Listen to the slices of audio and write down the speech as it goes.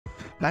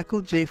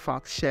Michael J.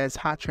 Fox shares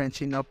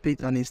heart-wrenching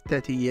update on his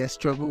 30-year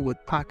struggle with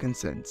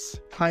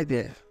Parkinson's. Hi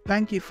there.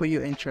 Thank you for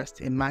your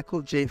interest in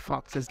Michael J.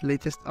 Fox's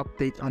latest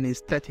update on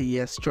his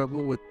 30-year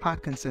struggle with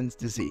Parkinson's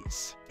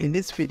disease. In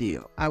this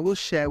video, I will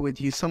share with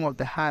you some of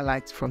the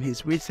highlights from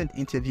his recent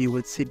interview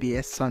with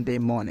CBS Sunday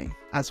Morning,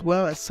 as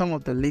well as some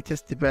of the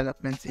latest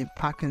developments in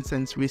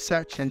Parkinson's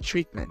research and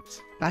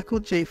treatment. Michael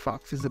J.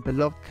 Fox is a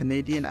beloved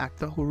Canadian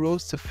actor who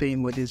rose to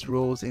fame with his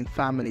roles in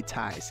Family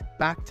Ties,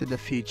 Back to the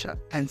Future,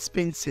 and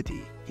Spin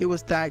City. He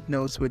was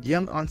diagnosed with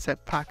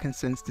young-onset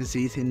Parkinson's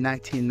disease in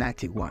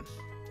 1991,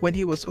 when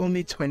he was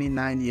only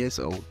 29 years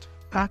old.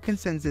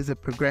 Parkinson's is a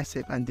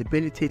progressive and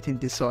debilitating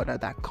disorder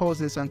that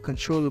causes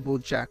uncontrollable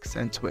jerks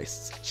and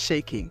twists,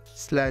 shaking,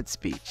 slurred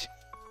speech,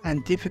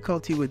 and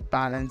difficulty with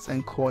balance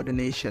and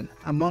coordination,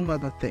 among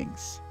other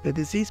things. The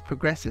disease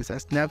progresses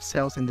as nerve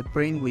cells in the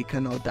brain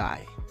weaken or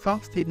die.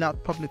 Fox did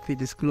not publicly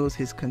disclose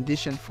his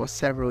condition for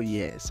several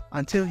years,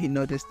 until he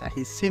noticed that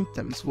his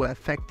symptoms were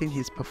affecting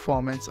his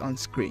performance on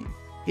screen.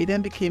 He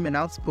then became an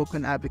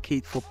outspoken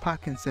advocate for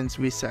Parkinson's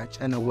research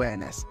and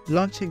awareness,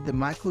 launching the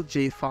Michael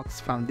J. Fox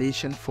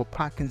Foundation for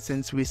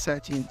Parkinson's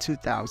Research in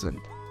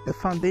 2000. The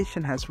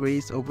foundation has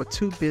raised over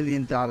 $2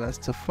 billion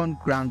to fund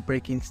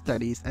groundbreaking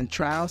studies and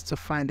trials to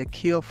find a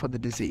cure for the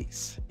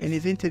disease. In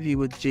his interview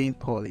with Jane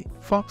Pauley,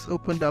 Fox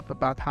opened up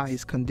about how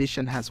his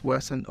condition has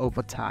worsened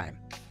over time,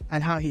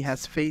 and how he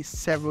has faced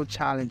several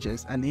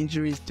challenges and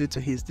injuries due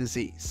to his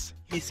disease.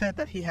 He said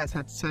that he has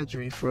had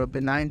surgery for a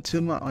benign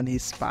tumor on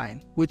his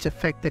spine, which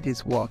affected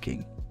his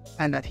walking,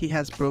 and that he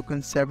has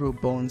broken several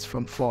bones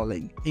from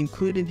falling,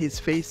 including his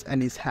face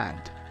and his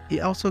hand. He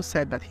also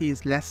said that he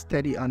is less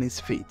steady on his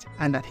feet,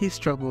 and that he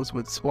struggles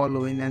with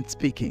swallowing and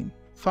speaking.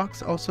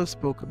 Fox also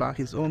spoke about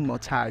his own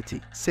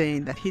mortality,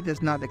 saying that he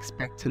does not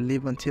expect to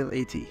live until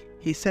 80.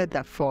 He said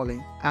that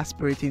falling,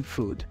 aspirating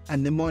food,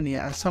 and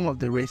pneumonia are some of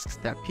the risks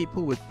that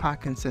people with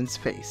Parkinson's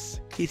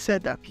face. He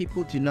said that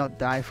people do not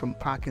die from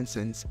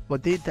Parkinson's,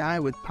 but they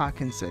die with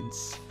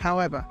Parkinson's.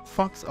 However,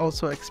 Fox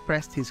also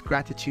expressed his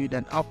gratitude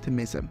and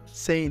optimism,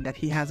 saying that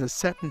he has a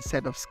certain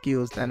set of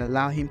skills that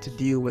allow him to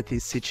deal with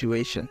his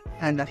situation,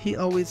 and that he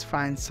always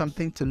finds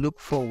something to look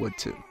forward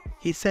to.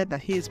 He said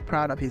that he is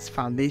proud of his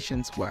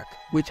foundation's work,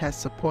 which has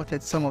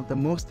supported some of the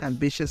most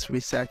ambitious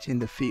research in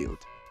the field.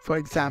 For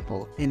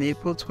example, in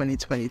April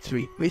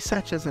 2023,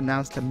 researchers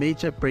announced a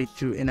major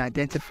breakthrough in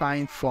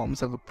identifying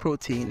forms of a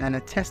protein and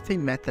a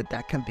testing method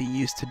that can be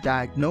used to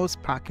diagnose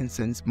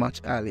Parkinson's much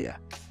earlier,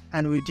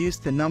 and reduce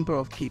the number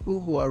of people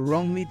who are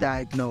wrongly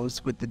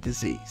diagnosed with the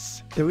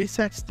disease. The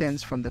research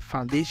stems from the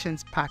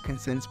Foundation's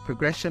Parkinson's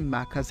Progression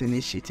Markers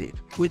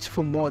Initiative, which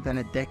for more than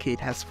a decade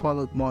has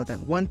followed more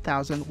than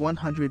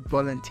 1,100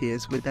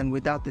 volunteers with and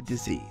without the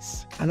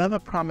disease. Another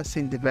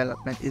promising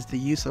development is the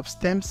use of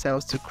stem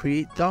cells to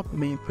create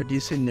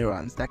dopamine-producing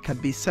neurons that can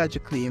be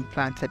surgically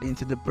implanted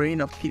into the brain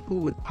of people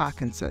with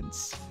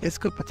Parkinson's. This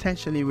could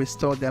potentially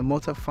restore their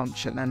motor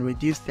function and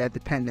reduce their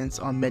dependence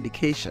on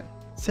medication.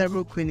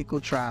 Several clinical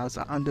trials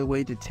are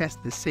underway to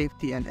test the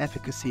safety and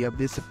efficacy of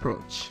this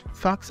approach.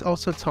 Fox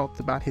also talked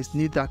about his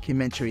new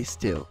documentary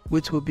Still,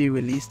 which will be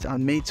released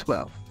on May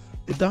 12th.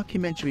 The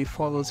documentary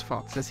follows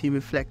Fox as he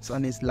reflects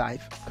on his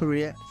life,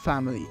 career,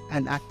 family,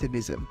 and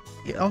activism.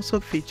 It also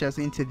features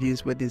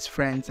interviews with his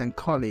friends and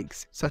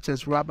colleagues such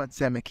as Robert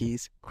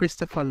Zemeckis,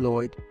 Christopher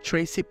Lloyd,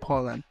 Tracy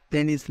Pollan,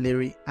 Dennis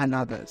Leary, and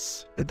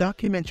others. The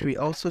documentary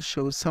also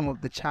shows some of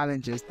the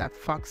challenges that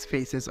Fox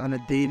faces on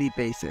a daily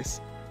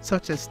basis,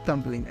 such as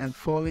stumbling and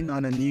falling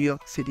on a New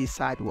York City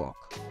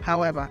sidewalk.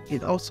 However,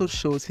 it also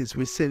shows his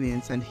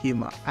resilience and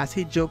humor as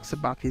he jokes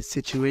about his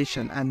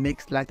situation and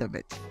makes light of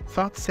it.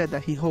 Fox said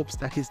that he hopes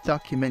that his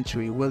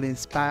documentary will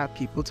inspire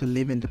people to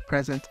live in the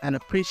present and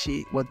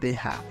appreciate what they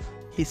have.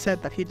 He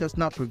said that he does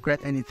not regret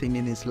anything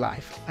in his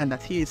life and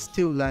that he is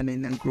still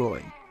learning and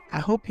growing. I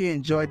hope you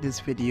enjoyed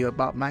this video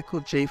about Michael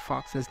J.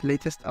 Fox's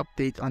latest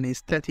update on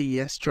his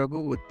 30-year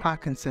struggle with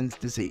Parkinson's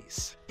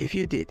disease. If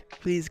you did,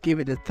 please give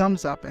it a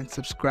thumbs up and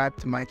subscribe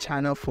to my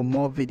channel for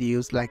more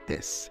videos like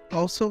this.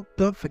 Also,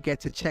 don't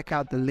forget to check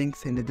out the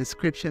links in the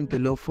description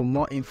below for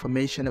more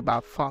information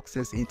about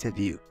Fox's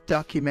interview,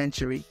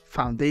 documentary,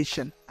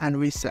 foundation, and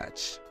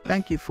research.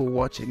 Thank you for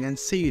watching and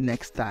see you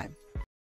next time.